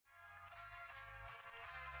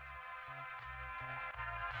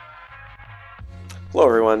Hello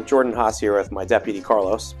everyone, Jordan Haas here with my deputy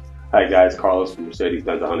Carlos. Hi guys, Carlos from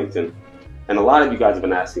Mercedes-Benz of Huntington. And a lot of you guys have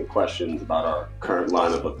been asking questions about our current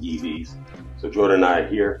lineup of EVs. So Jordan and I are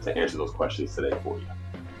here to answer those questions today for you.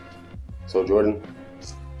 So Jordan,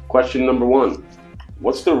 question number one,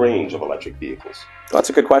 what's the range of electric vehicles? That's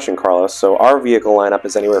a good question, Carlos. So our vehicle lineup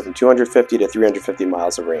is anywhere from 250 to 350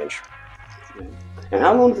 miles of range. And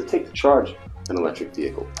how long does it take to charge an electric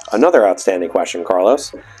vehicle? Another outstanding question,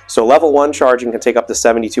 Carlos. So level 1 charging can take up to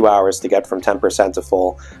 72 hours to get from 10% to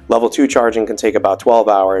full. Level 2 charging can take about 12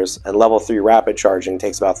 hours, and level 3 rapid charging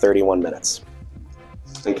takes about 31 minutes.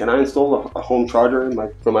 And can I install a home charger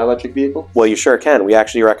for my electric vehicle? Well, you sure can. We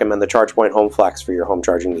actually recommend the ChargePoint Home Flex for your home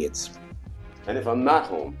charging needs. And if I'm not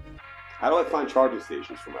home, how do I find charging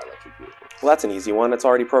stations for my electric vehicle? Well, that's an easy one. It's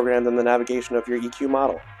already programmed in the navigation of your EQ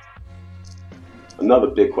model. Another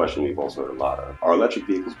big question we've also heard a lot of, are electric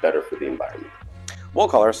vehicles better for the environment? Well,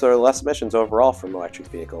 Carlos, there are less emissions overall from electric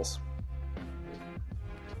vehicles.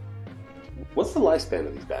 What's the lifespan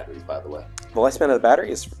of these batteries, by the way? The lifespan of the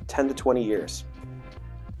battery is 10 to 20 years.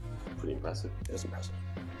 Pretty impressive. It is impressive.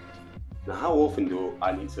 Now, how often do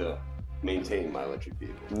I need to maintain my electric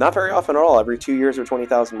vehicle? Not very often at all. Every 2 years or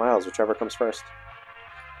 20,000 miles, whichever comes first.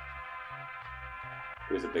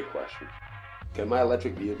 Here's a big question. Can my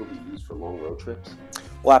electric vehicle be used for long road trips?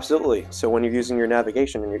 Well, absolutely. So when you're using your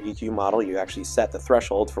navigation in your EQ model, you actually set the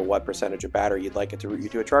threshold for what percentage of battery you'd like it to route you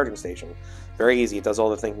to a charging station. Very easy. It does all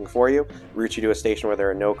the thinking for you, routes you to a station where there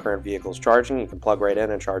are no current vehicles charging. You can plug right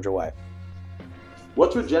in and charge away.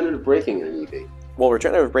 What's regenerative braking in an EV? Well,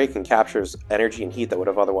 regenerative braking captures energy and heat that would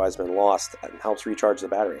have otherwise been lost and helps recharge the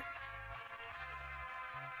battery.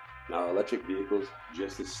 Now, are electric vehicles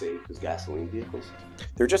just as safe as gasoline vehicles?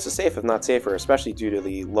 They're just as safe, if not safer, especially due to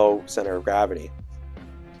the low center of gravity.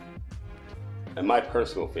 And my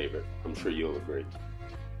personal favorite, I'm sure you'll agree.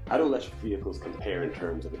 How do electric vehicles compare in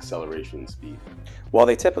terms of acceleration and speed? While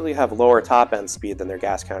they typically have lower top-end speed than their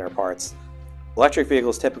gas counterparts, electric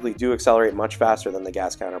vehicles typically do accelerate much faster than the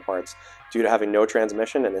gas counterparts due to having no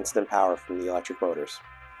transmission and instant power from the electric motors.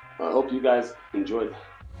 I hope you guys enjoyed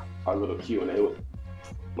our little Q&A with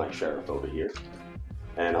my sheriff over here,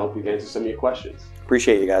 and I hope we've answered some of your questions.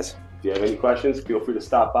 Appreciate you guys. If you have any questions, feel free to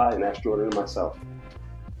stop by and ask Jordan and myself.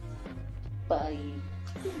 Bye.